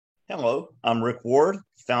Hello, I'm Rick Ward,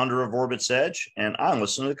 founder of Orbit's Edge, and I'm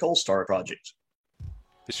listening to the Cold Star Project.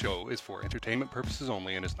 This show is for entertainment purposes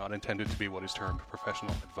only and is not intended to be what is termed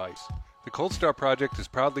professional advice. The Cold Star Project is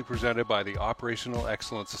proudly presented by the Operational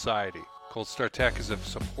Excellence Society. Cold Star Tech is a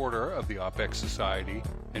supporter of the OPEX Society,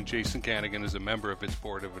 and Jason Canigan is a member of its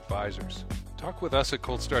board of advisors. Talk with us at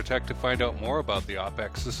Cold Star Tech to find out more about the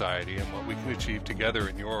OPEX Society and what we can achieve together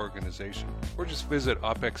in your organization, or just visit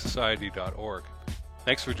opexsociety.org.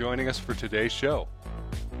 Thanks for joining us for today's show.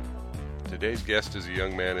 Today's guest is a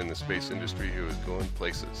young man in the space industry who is going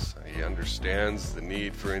places. He understands the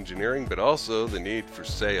need for engineering, but also the need for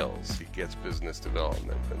sales. He gets business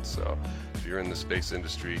development. And so if you're in the space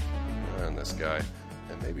industry, and this guy,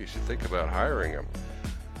 then maybe you should think about hiring him.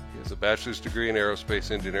 He has a bachelor's degree in aerospace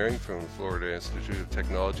engineering from Florida Institute of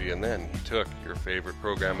Technology, and then he took your favorite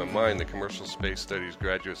program of mine, the Commercial Space Studies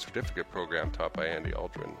Graduate Certificate Program taught by Andy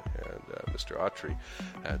Aldrin and Mr. Autry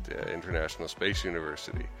at International Space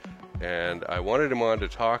University. And I wanted him on to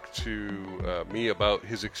talk to me about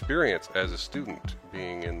his experience as a student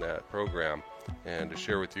being in that program and to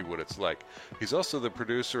share with you what it's like. He's also the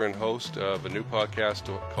producer and host of a new podcast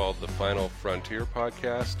called the Final Frontier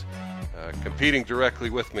Podcast, competing directly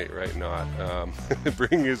with me, right?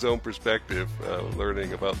 Bringing his own perspective,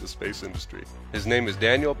 learning about the space industry. His name is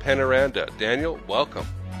Daniel Penaranda. Daniel, welcome.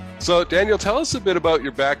 So, Daniel, tell us a bit about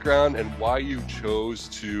your background and why you chose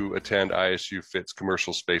to attend ISU FIT's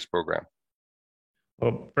commercial space program.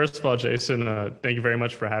 Well, first of all, Jason, thank you very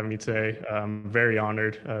much for having me today. I'm very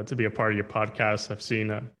honored to be a part of your podcast. I've seen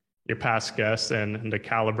your past guests and the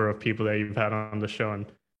caliber of people that you've had on the show, and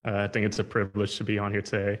I think it's a privilege to be on here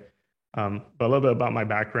today. But a little bit about my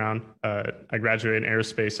background. I graduated in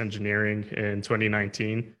aerospace engineering in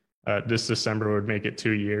 2019. This December would make it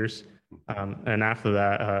 2 years. And after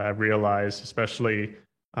that, I realized, especially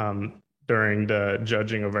during the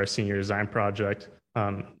judging of our senior design project,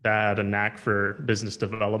 that I had a knack for business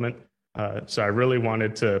development. So I really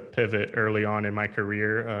wanted to pivot early on in my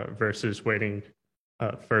career versus waiting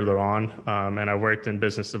further on. And I worked in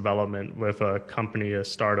business development with a company, a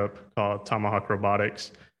startup called Tomahawk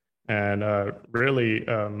Robotics, and really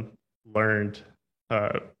learned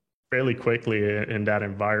fairly quickly in that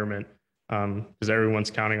environment. Because everyone's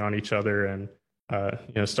counting on each other, and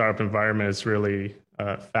startup environment is really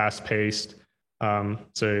fast-paced.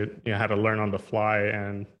 So had to learn on the fly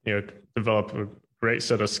and develop a great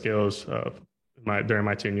set of skills during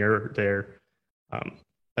my tenure there.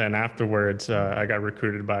 And afterwards, I got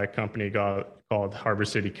recruited by a company called Harbor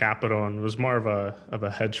City Capital, and it was more of a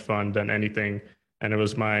hedge fund than anything. And it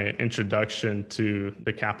was my introduction to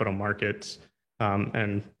the capital markets.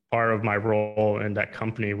 And part of my role in that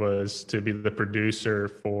company was to be the producer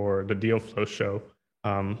for the Deal Flow Show,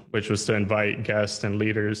 which was to invite guests and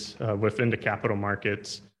leaders within the capital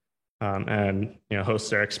markets and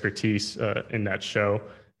host their expertise in that show.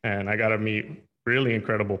 And I got to meet really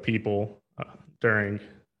incredible people during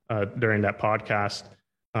that podcast.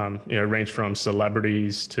 Ranged from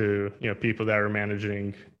celebrities to people that are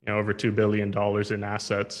managing over $2 billion in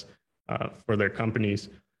assets for their companies.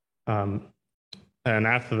 And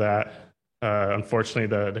after that, unfortunately,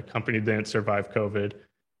 the company didn't survive COVID.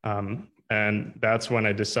 And that's when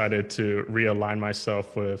I decided to realign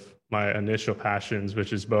myself with my initial passions,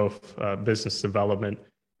 which is both business development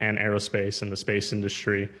and aerospace and the space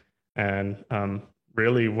industry. And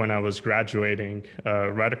really, when I was graduating,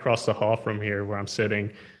 right across the hall from here where I'm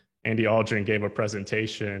sitting, Andy Aldrin gave a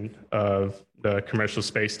presentation of the Commercial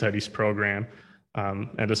Space Studies program.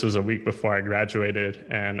 And this was a week before I graduated.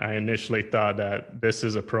 And I initially thought that this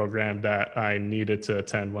is a program that I needed to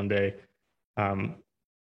attend one day.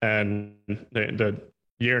 And the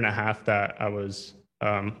year and a half that I was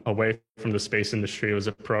away from the space industry was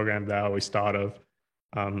a program that I always thought of.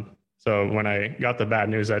 So when I got the bad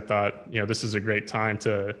news, I thought, this is a great time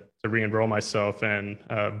to re-enroll myself and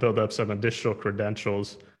build up some additional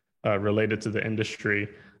credentials related to the industry.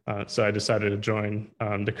 So I decided to join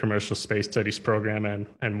the Commercial Space Studies program,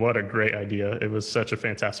 and what a great idea. It was such a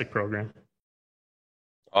fantastic program.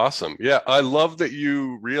 Awesome. Yeah, I love that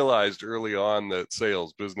you realized early on that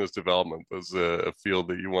sales, business development was a field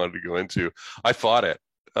that you wanted to go into. I fought it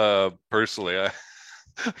personally. I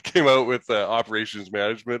came out with operations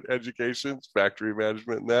management education, factory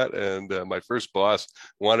management and that, and my first boss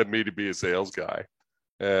wanted me to be a sales guy.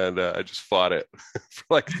 And I just fought it for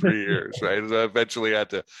like 3 years, right? And I eventually had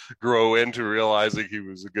to grow into realizing he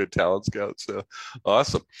was a good talent scout. So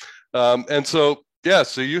awesome. And so Yeah,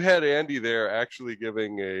 so you had Andy there actually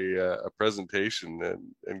giving a presentation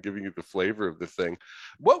and giving you the flavor of the thing.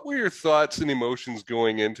 What were your thoughts and emotions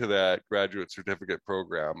going into that graduate certificate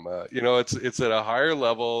program? It's at a higher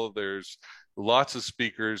level. There's lots of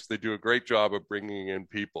speakers. They do a great job of bringing in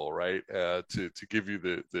people, right, to give you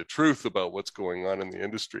the truth about what's going on in the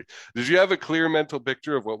industry. Did you have a clear mental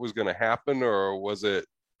picture of what was going to happen, or was it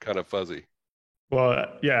kind of fuzzy? Well,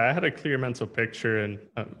 yeah, I had a clear mental picture, and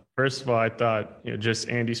first of all, I thought just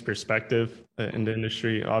Andy's perspective in the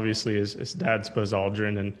industry. Obviously, his dad's Buzz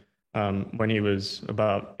Aldrin, and when he was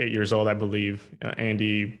about 8 years old, I believe,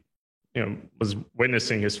 Andy, was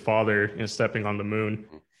witnessing his father, stepping on the moon.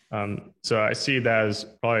 So I see that as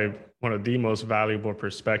probably one of the most valuable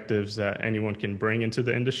perspectives that anyone can bring into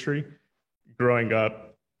the industry. Growing up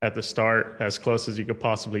at the start as close as you could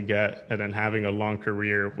possibly get, and then having a long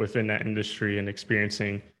career within that industry and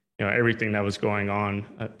experiencing everything that was going on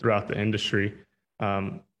throughout the industry.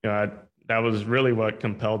 That was really what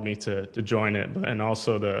compelled me to join it, and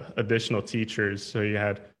also the additional teachers. So you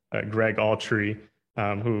had Greg Altry,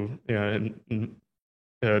 who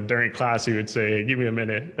during class he would say, hey, give me a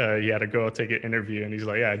minute, he had to go take an interview, and he's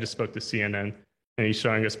like, yeah, I just spoke to CNN, and he's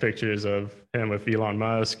showing us pictures of him with Elon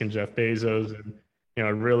Musk and Jeff Bezos, and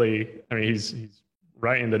really, I mean, he's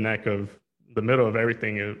right in the middle of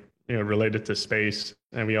everything, related to space.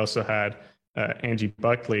 And we also had Angie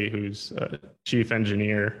Buckley, who's chief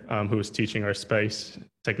engineer, who was teaching our space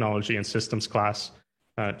technology and systems class,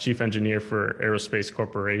 chief engineer for Aerospace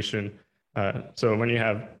Corporation. So when you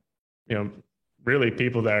have, really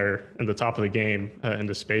people that are in the top of the game in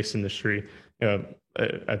the space industry,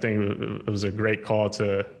 I think it was a great call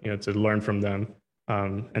to learn from them.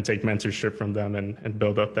 And take mentorship from them and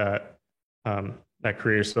build up that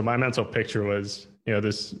career. So my mental picture was,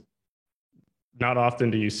 this, not often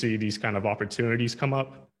do you see these kind of opportunities come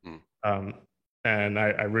up. And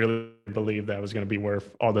I really believe that was going to be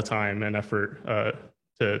worth all the time and effort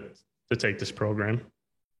to take this program.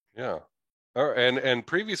 Yeah. And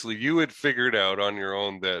previously you had figured out on your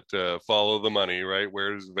own that follow the money, right?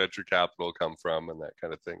 Where does venture capital come from and that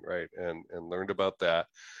kind of thing, right? And learned about that.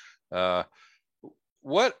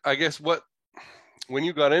 When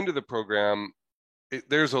you got into the program,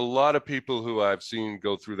 there's a lot of people who I've seen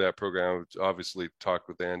go through that program. I've obviously talked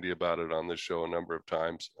with Andy about it on this show a number of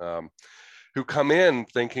times, who come in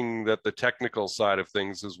thinking that the technical side of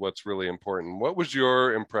things is what's really important. What was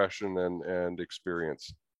your impression and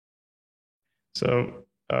experience? So,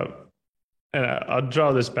 and I'll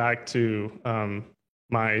draw this back to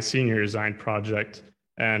my senior design project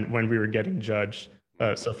and when we were getting judged.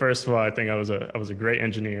 So first of all, I think I was a great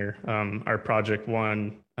engineer. Our project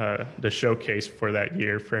won the showcase for that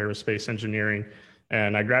year for aerospace engineering,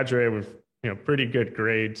 and I graduated with pretty good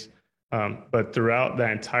grades. But throughout that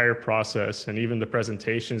entire process, and even the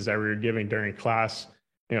presentations that we were giving during class,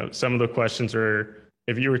 some of the questions were,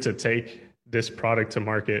 if you were to take this product to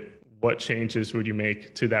market, what changes would you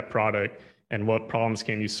make to that product, and what problems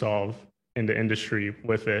can you solve in the industry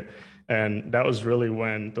with it? And that was really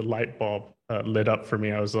when the light bulb lit up for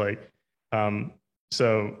me. I was like,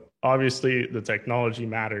 so obviously the technology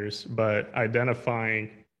matters, but identifying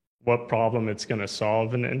what problem it's going to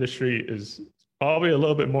solve in the industry is probably a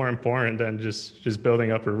little bit more important than just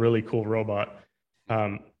building up a really cool robot.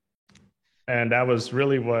 And that was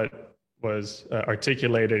really what was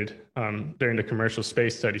articulated during the commercial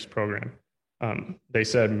space studies program. They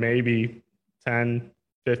said maybe 10,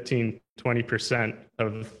 15, 20%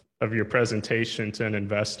 of your presentation to an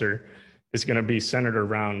investor is going to be centered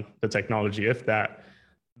around the technology. If that,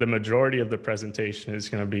 the majority of the presentation is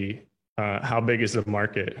going to be how big is the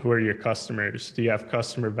market? Who are your customers? Do you have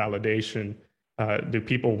customer validation? Do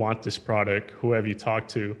people want this product? Who have you talked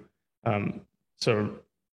to? So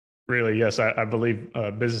really, yes, I believe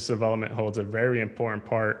business development holds a very important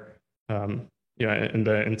part in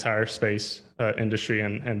the entire space industry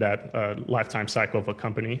and that lifetime cycle of a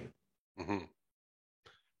company. Mm-hmm.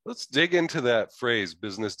 Let's dig into that phrase,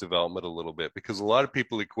 business development, a little bit, because a lot of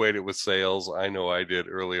people equate it with sales. I know I did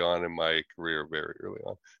early on in my career, very early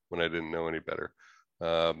on, when I didn't know any better.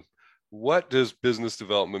 What does business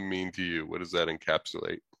development mean to you? What does that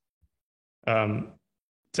encapsulate?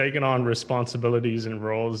 Taking on responsibilities and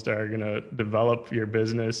roles that are going to develop your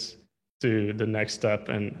business to the next step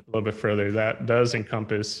and a little bit further. That does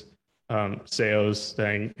encompass sales.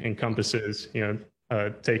 That encompasses,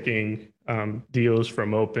 taking deals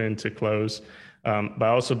from open to close. But I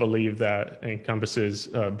also believe that encompasses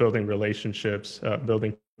building relationships,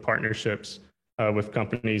 building partnerships with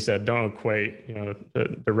companies that don't equate,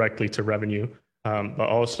 directly to revenue, but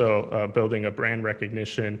also building a brand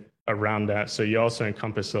recognition around that. So you also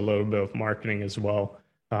encompass a little bit of marketing as well,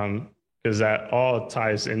 because that all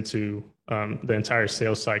ties into the entire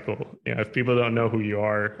sales cycle. You know, if people don't know who you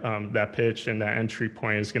are, that pitch and that entry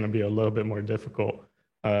point is going to be a little bit more difficult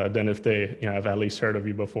than if they, you know, have at least heard of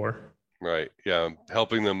you before. Right. Yeah.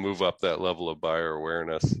 Helping them move up that level of buyer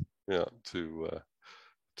awareness. Yeah.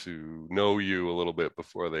 To know you a little bit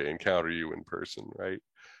before they encounter you in person. Right.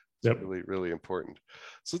 It's Yep. really, really important.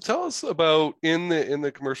 So tell us about in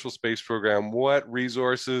the commercial space program, what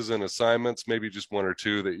resources and assignments, maybe just one or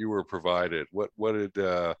two, that you were provided. What did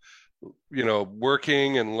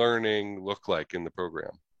working and learning look like in the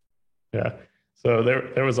program? Yeah. So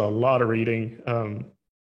there was a lot of reading.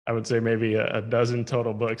 I would say maybe a dozen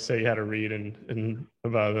total books that you had to read in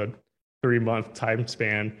about a 3-month time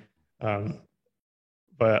span.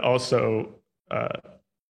 But also,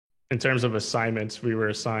 in terms of assignments, we were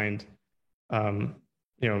assigned,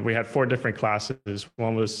 we had 4 different classes.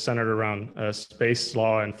 One was centered around space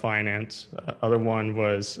law and finance. Other one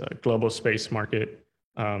was global space market.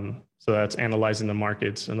 So that's analyzing the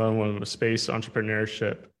markets. Another one was space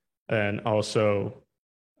entrepreneurship, and also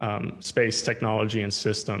space technology and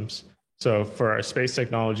systems. So for our space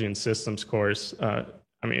technology and systems course,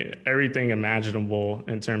 everything imaginable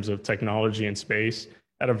in terms of technology and space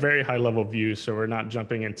at a very high level view. So we're not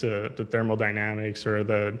jumping into the thermodynamics or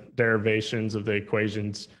the derivations of the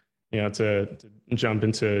equations, to jump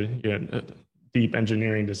into deep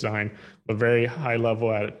engineering design, but very high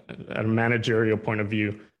level at a managerial point of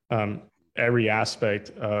view, every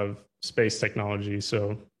aspect of space technology.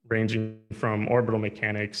 So ranging from orbital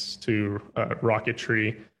mechanics to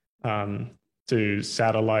rocketry, to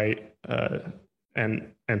satellite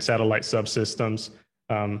and satellite subsystems.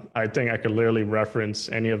 I think I could literally reference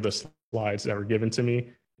any of the slides that were given to me.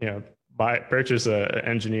 Purchase an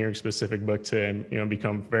engineering specific book to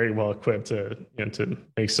become very well equipped to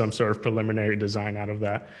make some sort of preliminary design out of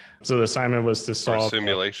that. So the assignment was to solve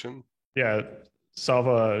simulation. Solve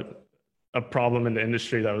a problem in the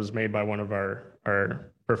industry that was made by one of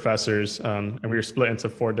our professors, and we were split into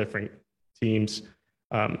 4 different teams,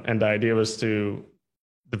 and the idea was to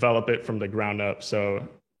develop it from the ground up. So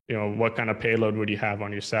what kind of payload would you have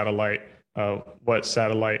on your satellite? What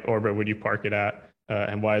satellite orbit would you park it at?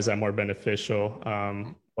 And why is that more beneficial?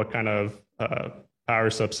 What kind of power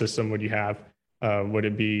subsystem would you have? Would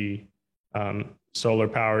it be solar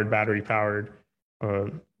powered, battery powered,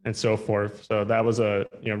 and so forth? So that was a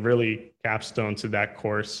really capstone to that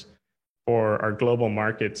course. For our global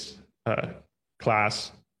markets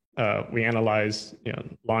class, we analyzed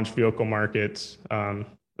launch vehicle markets, the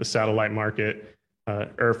satellite market,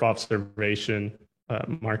 Earth observation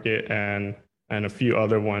market, and a few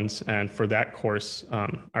other ones. And for that course,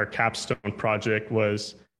 our capstone project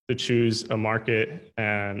was to choose a market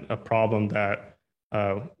and a problem that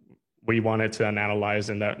we wanted to analyze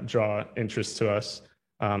and that draw interest to us.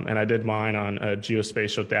 And I did mine on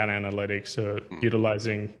geospatial data analytics, so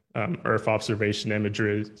utilizing Earth observation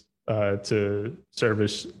imagery to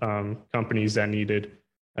service companies that needed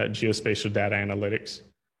geospatial data analytics.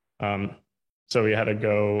 So we had to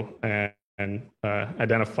go and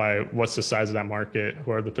identify what's the size of that market,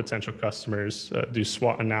 who are the potential customers, do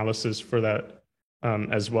SWOT analysis for that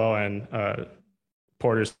as well, and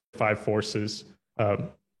Porter's 5 forces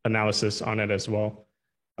analysis on it as well.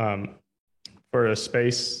 For a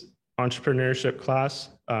space entrepreneurship class,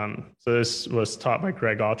 so this was taught by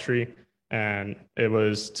Greg Autry, and it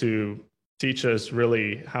was to teach us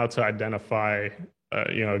really how to identify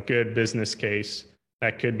a good business case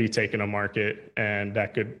that could be taken to market and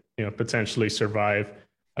that could potentially survive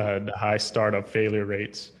the high startup failure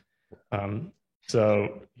rates.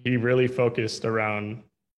 So he really focused around,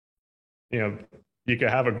 you could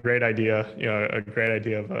have a great idea,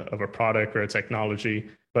 of a product or a technology,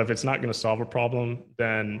 but if it's not going to solve a problem,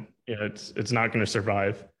 then it's not going to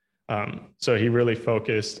survive. So he really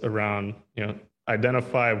focused around,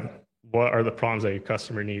 identify what are the problems that your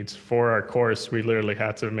customer needs. For our course, we literally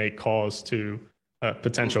had to make calls to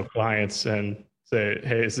potential clients and say,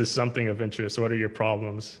 hey, is this something of interest? What are your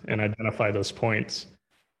problems? And identify those points.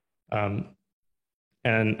 And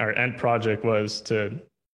our end project was to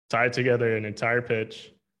tie together an entire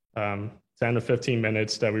pitch, 10 to 15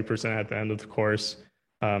 minutes that we present at the end of the course.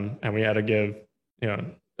 And we had to give,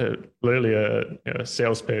 literally a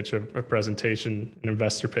sales pitch, a presentation, an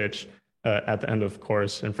investor pitch at the end of the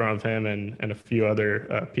course in front of him and a few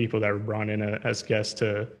other people that were brought in as guests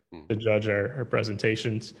to judge our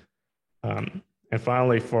presentations. And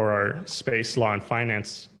finally, for our space law and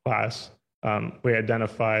finance class, we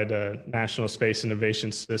identified national space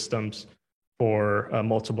innovation systems for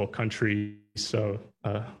multiple countries. So,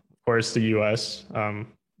 of course, the U.S.,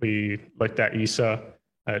 we looked at ESA,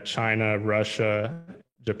 China, Russia,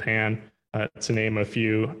 Japan, to name a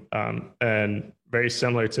few, and very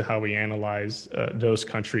similar to how we analyze those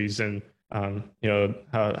countries and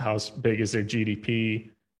how big is their GDP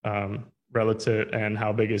relative, and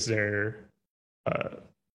how big is their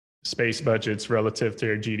space budgets relative to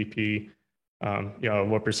their GDP.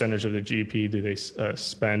 What percentage of the GDP do they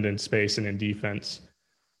spend in space and in defense?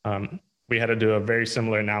 We had to do a very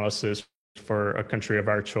similar analysis for a country of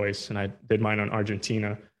our choice, and I did mine on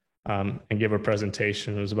Argentina and give a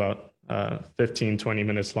presentation. It was about 15, 20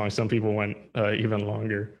 minutes long. Some people went even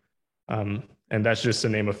longer. And that's just to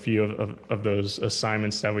name a few of those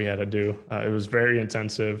assignments that we had to do. It was very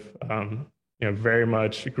intensive, very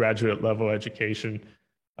much graduate level education,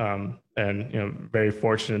 and very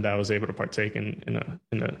fortunate that I was able to partake in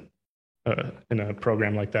a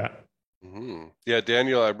program like that. Mm-hmm. Yeah,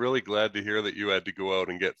 Daniel, I'm really glad to hear that you had to go out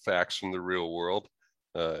and get facts from the real world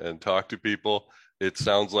and talk to people. It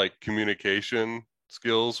sounds like communication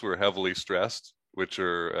skills were heavily stressed, which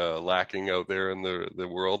are lacking out there in the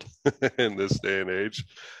world in this day and age.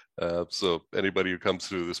 So anybody who comes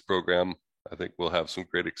through this program, I think will have some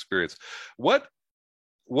great experience. What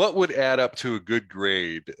would add up to a good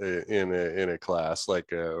grade in a class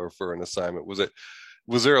or for an assignment?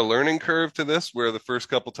 Was there a learning curve to this where the first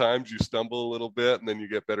couple times you stumble a little bit and then you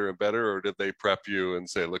get better and better, or did they prep you and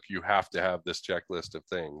say, look, you have to have this checklist of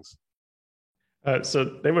things? So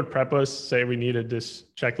they would prep us, say we needed this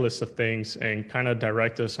checklist of things, and kind of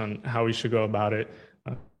direct us on how we should go about it.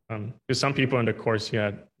 Because some people in the course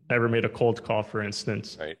had never made a cold call, for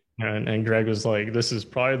instance. Right. And Greg was like, this is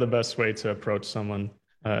probably the best way to approach someone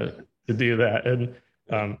to do that. And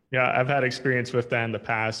I've had experience with that in the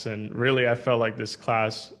past. And really, I felt like this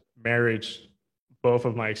class married both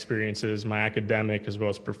of my experiences, my academic as well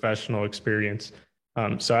as professional experience.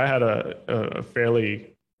 So I had a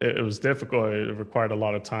fairly, it was difficult. It required a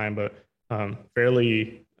lot of time, but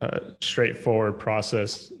fairly straightforward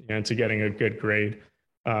process to getting a good grade.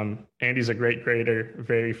 Andy's a great grader,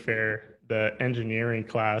 very fair. The engineering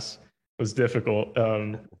class was difficult,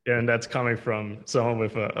 and that's coming from someone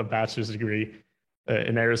with a bachelor's degree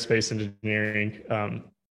in aerospace engineering,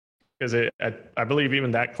 because I believe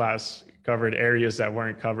even that class covered areas that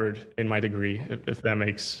weren't covered in my degree, if that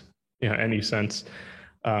makes any sense.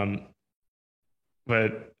 But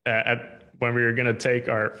when we were going to take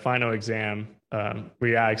our final exam,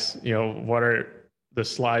 we asked, what are the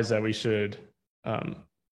slides that we should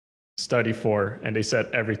study for? And they said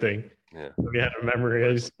everything. Yeah. We had to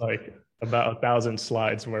memorize like about 1,000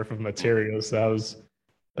 slides worth of materials. That was,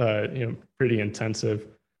 pretty intensive.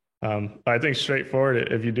 I think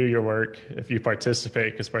straightforward, if you do your work, if you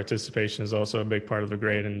participate, because participation is also a big part of the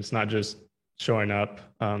grade, and it's not just showing up,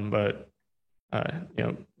 but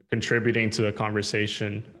contributing to the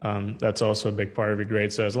conversation. That's also a big part of your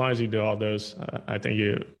grade. So as long as you do all those, I think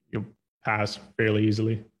you'll pass fairly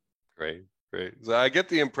easily. Great. So I get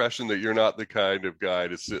the impression that you're not the kind of guy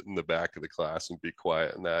to sit in the back of the class and be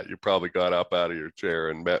quiet and that. You probably got up out of your chair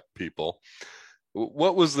and met people.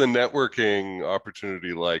 What was the networking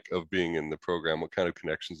opportunity like of being in the program? What kind of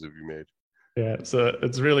connections have you made? Yeah, so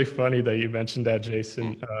it's really funny that you mentioned that,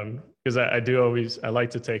 Jason, because I like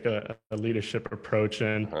to take a leadership approach.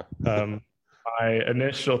 And my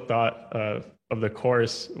initial thought of the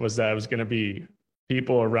course was that it was going to be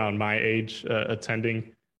people around my age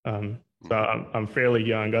attending. So I'm fairly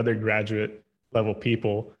young, other graduate level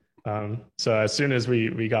people. So as soon as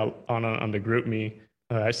we got on the group me,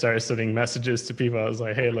 I started sending messages to people. I was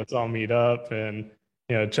like, hey, let's all meet up and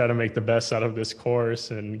try to make the best out of this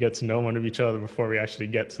course and get to know one of each other before we actually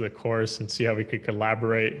get to the course, and see how we could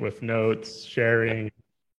collaborate with notes, sharing,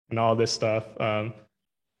 and all this stuff.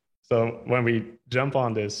 So when we jump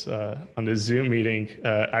on this Zoom meeting,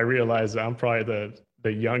 I realized that I'm probably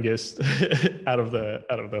the youngest out of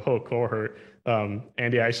the whole cohort.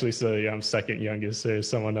 Andy actually said I'm second youngest. There's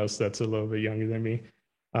someone else that's a little bit younger than me.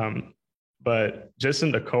 But just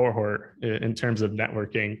in the cohort, in terms of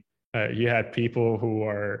networking, you had people who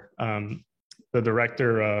are the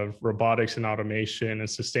director of robotics and automation and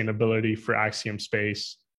sustainability for Axiom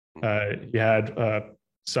Space. You had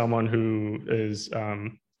someone who is,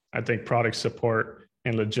 I think, product support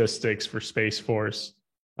and logistics for Space Force.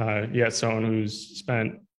 You had someone who's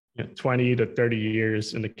spent 20 to 30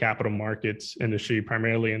 years in the capital markets industry,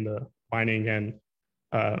 primarily in the mining and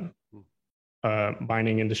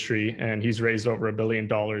mining industry, and he's raised over $1 billion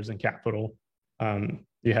in capital.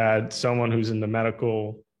 You had someone who's in the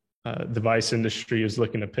medical device industry who's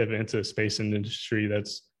looking to pivot into the space industry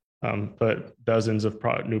that's put dozens of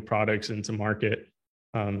new products into market.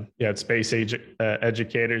 You had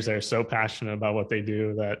educators that are so passionate about what they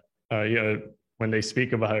do that when they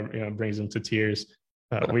speak about it, it brings them to tears.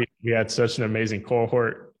 We had such an amazing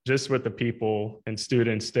cohort just with the people and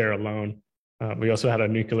students there alone. We also had a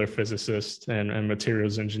nuclear physicist and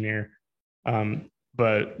materials engineer.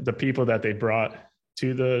 But the people that they brought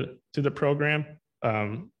to the program,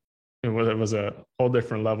 it was a whole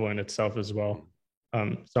different level in itself as well.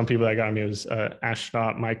 Some people that got me was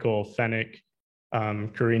astronaut Michael Fennick,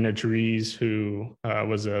 Karina Dries, who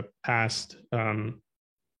was a past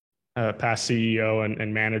CEO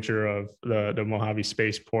and manager of the Mojave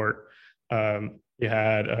Spaceport. You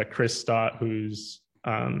had Chris Stott, who's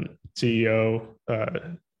CEO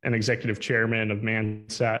and executive chairman of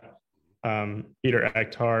Mansat. Peter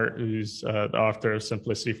Eckhart, who's the author of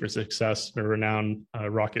Simplicity for Success, a renowned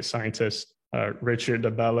rocket scientist. Richard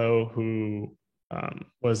DeBello, who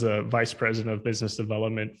was a vice president of business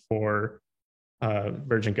development for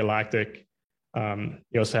Virgin Galactic.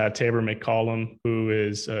 You also had Tabor McCollum, who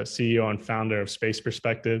is CEO and founder of Space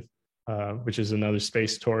Perspective, which is another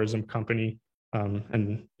space tourism company.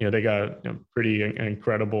 And they got a pretty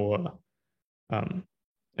incredible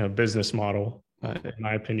business model, in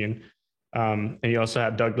my opinion. And you also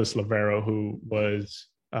had Douglas Lavero, who was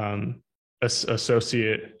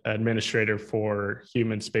associate administrator for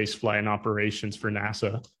human spaceflight and operations for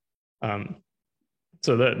NASA.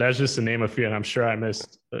 So that's just to name a few, and I'm sure I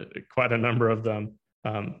missed quite a number of them.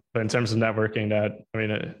 But in terms of networking,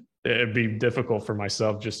 it'd be difficult for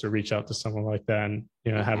myself just to reach out to someone like that, and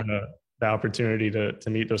having the opportunity to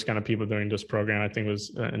meet those kind of people during this program, I think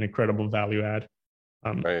was an incredible value add.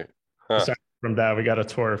 Right. Huh. Aside from that, we got a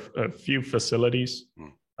tour of a few facilities.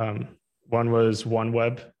 One was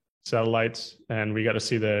OneWeb satellites, and we got to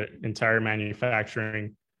see the entire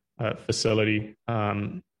manufacturing facility.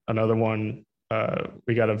 Another one,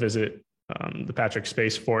 we got to visit the Patrick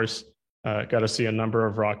Space Force. Got to see a number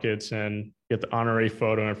of rockets and get the honorary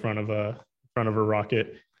photo in front of a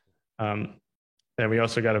rocket. And we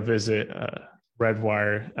also got to visit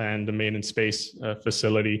Redwire and the Maiden Space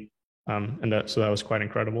facility, and that was quite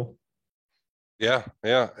incredible. Yeah,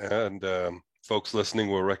 and folks listening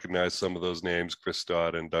will recognize some of those names, Chris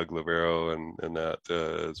Stott and Doug Lavero, and that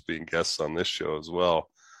as being guests on this show as well.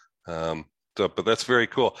 But that's very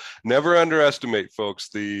cool. Never underestimate, folks,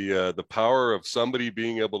 the power of somebody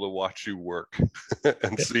being able to watch you work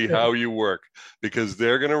and see how you work, because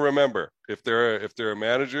they're going to remember. If they're a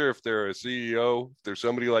manager, if they're a CEO, if they're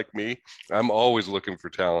somebody like me, I'm always looking for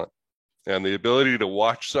talent, and the ability to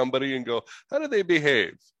watch somebody and go, how do they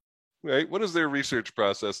behave? Right? What does their research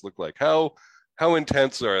process look like? How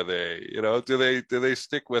intense are they? Do they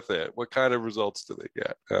stick with it? What kind of results do they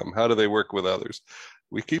get? How do they work with others?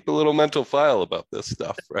 We keep a little mental file about this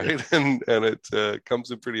stuff, right? and it comes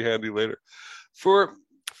in pretty handy later. For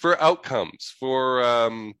outcomes,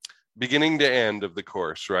 for beginning to end of the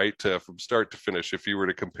course, right? From start to finish, if you were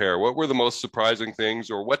to compare, what were the most surprising things,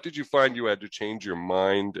 or what did you find you had to change your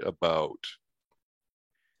mind about?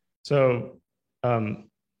 So,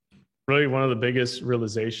 really one of the biggest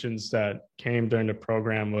realizations that came during the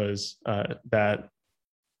program was that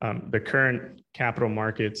the current capital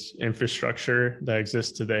markets infrastructure that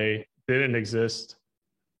exists today didn't exist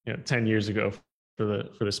 10 years ago for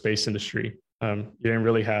the space industry. You didn't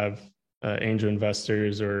really have angel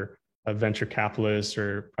investors or venture capitalists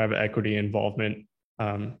or private equity involvement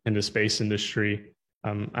in the space industry.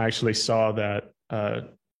 I actually saw that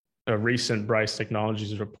a recent Bryce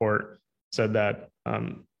Technologies report said that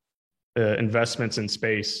the investments in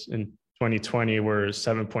space in 2020 were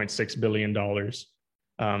 $7.6 billion.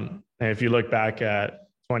 And if you look back at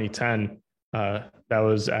 2010, that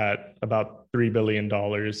was at about $3 billion.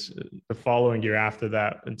 The following year after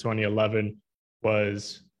that, in 2011,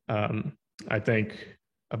 was, I think,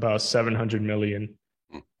 about $700 million.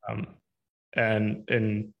 And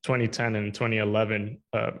in 2010 and 2011,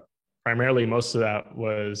 primarily most of that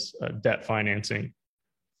was debt financing.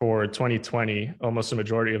 For 2020, almost the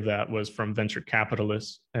majority of that was from venture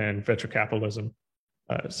capitalists and venture capitalism.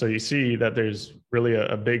 So you see that there's really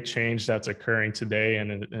a big change that's occurring today,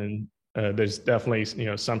 and there's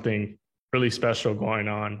definitely something really special going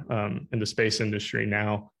on in the space industry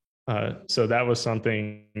now. So that was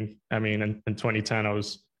something. I mean, in 2010, I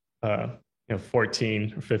was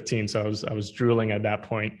 14 or 15, so I was drooling at that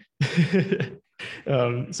point.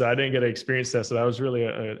 So I didn't get to experience that. So that was really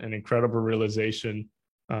an incredible realization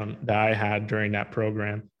that I had during that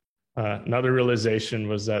program. Another realization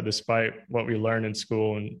was that despite what we learn in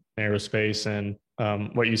school in aerospace and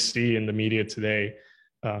what you see in the media today,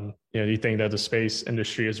 you think that the space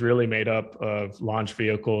industry is really made up of launch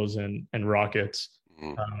vehicles and rockets.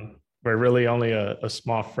 but really only a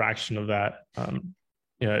small fraction of that,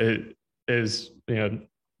 it is,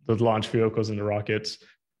 the launch vehicles and the rockets.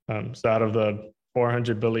 So out of the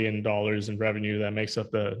 $400 billion in revenue that makes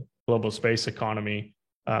up the global space economy,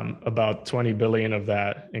 about 20 billion of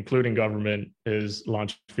that, including government, is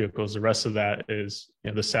launch vehicles. The rest of that is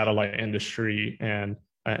the satellite industry and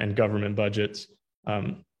government budgets.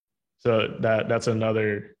 So that's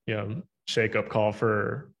another shake-up call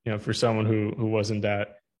for someone who wasn't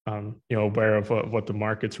that aware of what the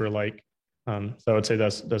markets were like. So I would say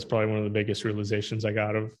that's probably one of the biggest realizations I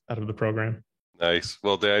got out of the program. Nice.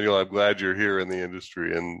 Well, Daniel, I'm glad you're here in the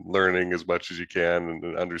industry and learning as much as you can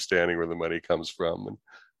and understanding where the money comes from.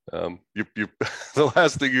 And the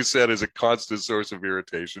last thing you said is a constant source of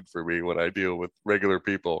irritation for me when I deal with regular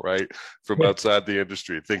people, right, from outside the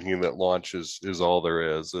industry, thinking that launch is all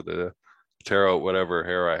there is, and tear out whatever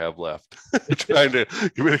hair I have left, trying to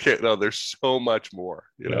communicate. No, there's so much more,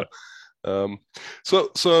 know. So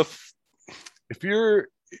if you're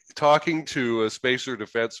talking to a space or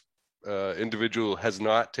defense individual who has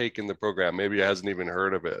not taken the program, maybe hasn't even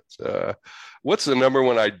heard of it, what's the number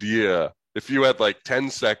one idea? If you had like 10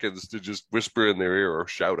 seconds to just whisper in their ear or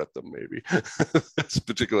shout at them, maybe this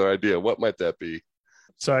particular idea, what might that be?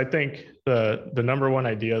 So I think the number one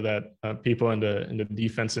idea that people in the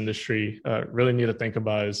defense industry really need to think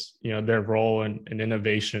about is their role in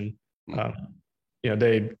innovation.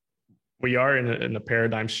 We are in a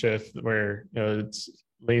paradigm shift where it's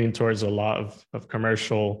leaning towards a lot of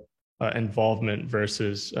commercial involvement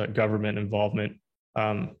versus government involvement.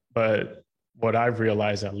 But what I've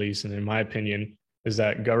realized, at least, and in my opinion, is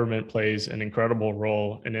that government plays an incredible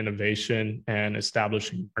role in innovation and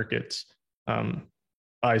establishing markets.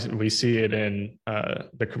 We see it in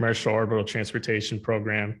the Commercial Orbital Transportation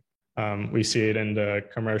Program. We see it in the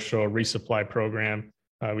Commercial Resupply Program.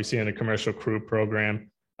 We see it in the Commercial Crew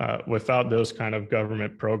Program. Without those kind of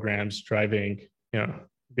government programs driving,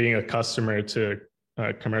 being a customer to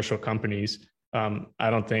commercial companies, I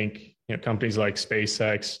don't think companies like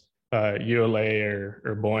SpaceX, ULA,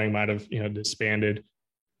 or Boeing might have disbanded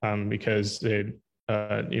because they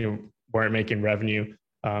weren't making revenue.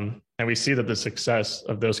 And we see that the success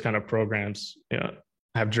of those kind of programs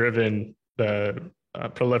have driven the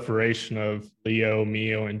proliferation of LEO,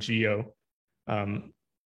 MEO, and GEO.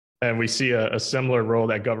 And we see a similar role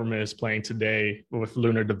that government is playing today with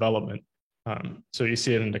lunar development. So you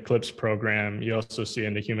see it in the CLIPS program. You also see it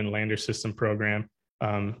in the Human Lander System program.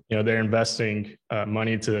 They're investing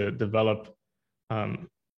money to develop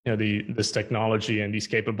this technology and these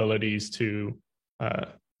capabilities to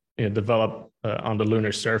develop on the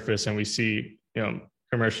lunar surface, and we see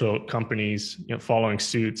commercial companies following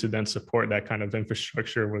suit to then support that kind of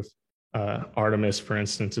infrastructure with Artemis, for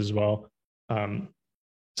instance, as well.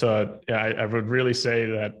 So I would really say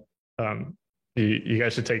that you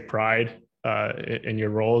guys should take pride in your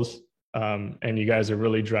roles, and you guys are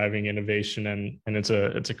really driving innovation, and it's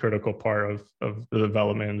a critical part of the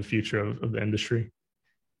development and the future of the industry.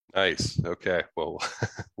 Nice. Okay. Well,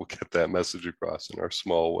 we'll get that message across in our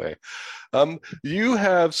small way. You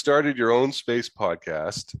have started your own space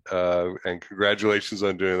podcast, and congratulations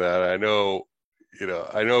on doing that. I know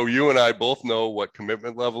you and I both know what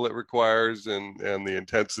commitment level it requires and the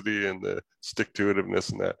intensity and the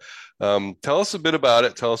stick-to-itiveness and that. Tell us a bit about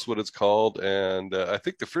it. Tell us what it's called. And I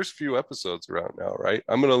think the first few episodes are out now, right?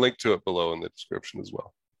 I'm going to link to it below in the description as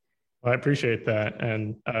well. I appreciate that.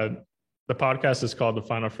 And the podcast is called the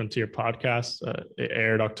Final Frontier Podcast. It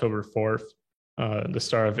aired October 4th, the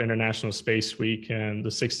start of International Space Week and the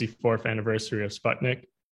 64th anniversary of Sputnik.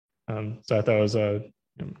 So I thought it was a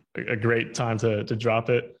great time to drop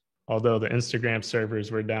it, although the Instagram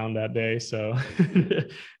servers were down that day, so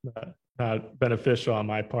not beneficial on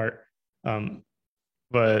my part.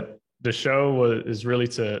 But the show is really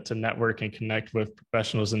to network and connect with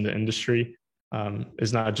professionals in the industry.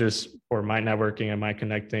 It's not just for my networking and my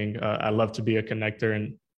connecting. I love to be a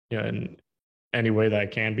connector in any way that I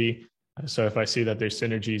can be. So if I see that there's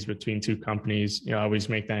synergies between two companies, I always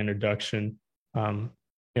make that introduction.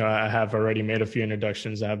 I have already made a few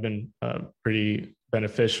introductions that have been pretty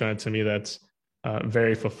beneficial, and to me, that's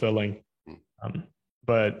very fulfilling.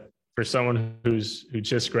 But for someone who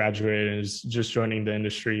just graduated and is just joining the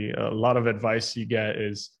industry, a lot of advice you get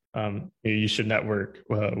is you should network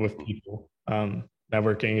with people.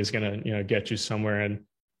 Networking is going to get you somewhere. And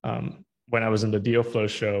when I was in the Deal Flow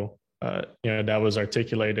show, that was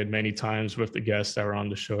articulated many times with the guests that were on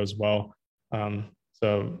the show as well.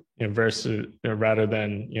 So versus rather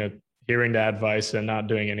than hearing the advice and not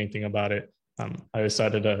doing anything about it, I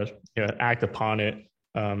decided to act upon it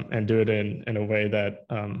and do it in a way that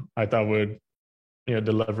I thought would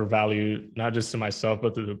deliver value, not just to myself,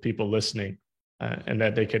 but to the people listening, and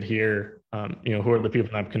that they could hear, who are the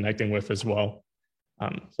people I'm connecting with as well.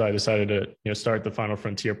 So I decided to, start the Final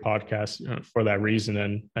Frontier podcast for that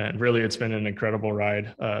reason. And really, it's been an incredible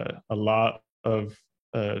ride. A lot of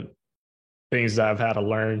things that I've had to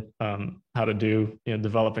learn how to do,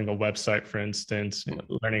 developing a website, for instance,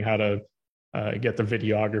 learning how to get the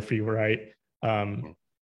videography right,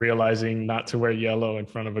 realizing not to wear yellow in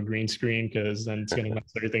front of a green screen because then it's going to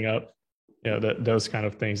mess everything up. Those kind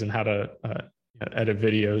of things, and how to edit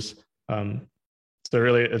videos. So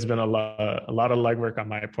really, it's been a lot of legwork on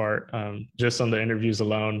my part, just on the interviews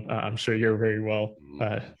alone. I'm sure you're very well.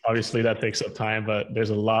 Obviously, that takes up time, but there's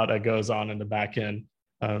a lot that goes on in the back end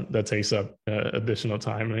that takes up additional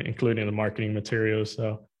time, including the marketing materials.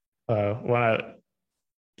 So when I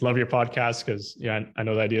love your podcast, because I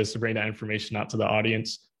know the idea is to bring that information out to the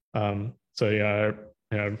audience. So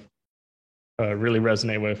really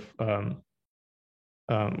resonate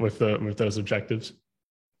with those objectives.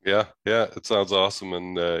 Yeah, it sounds awesome,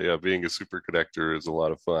 and being a super connector is a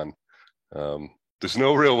lot of fun. There's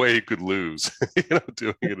no real way you could lose,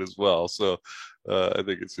 doing it as well. So I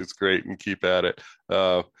think it's great, and keep at it.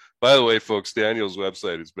 By the way, folks, Daniel's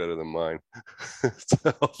website is better than mine. It's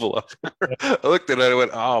a helpful lot. I looked at it and I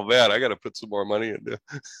went, oh man, I got to put some more money into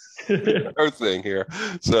our thing here.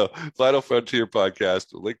 So Final Frontier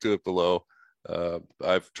Podcast, we'll link to it below.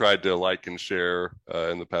 I've tried to like and share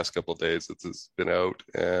in the past couple of days that this has been out,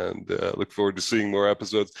 and look forward to seeing more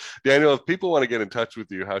episodes. Daniel, if people want to get in touch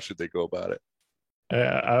with you, how should they go about it?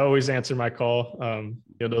 I always answer my call.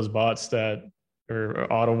 Those bots that are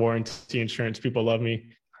auto warranty insurance people love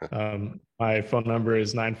me. My phone number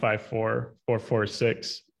is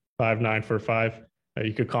 954-446-5945.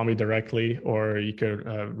 You could call me directly, or you could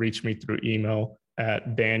reach me through email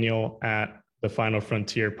at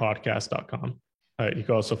daniel@thefinalfrontierpodcast.com. You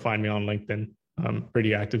can also find me on LinkedIn. I'm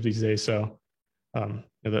pretty active these days, so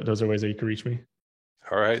those are ways that you can reach me.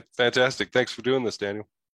 All right, fantastic. Thanks for doing this, Daniel.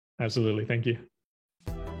 Absolutely, thank you.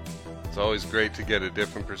 It's always great to get a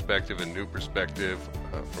different perspective, a new perspective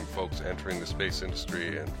from folks entering the space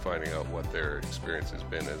industry and finding out what their experience has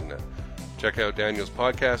been, isn't it? Check out Daniel's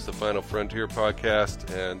podcast, the Final Frontier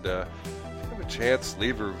Podcast, and if you have a chance,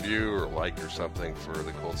 leave a review or like or something for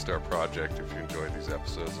the Cold Star Project if you enjoyed these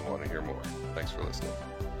episodes and want to hear more. Thanks for listening.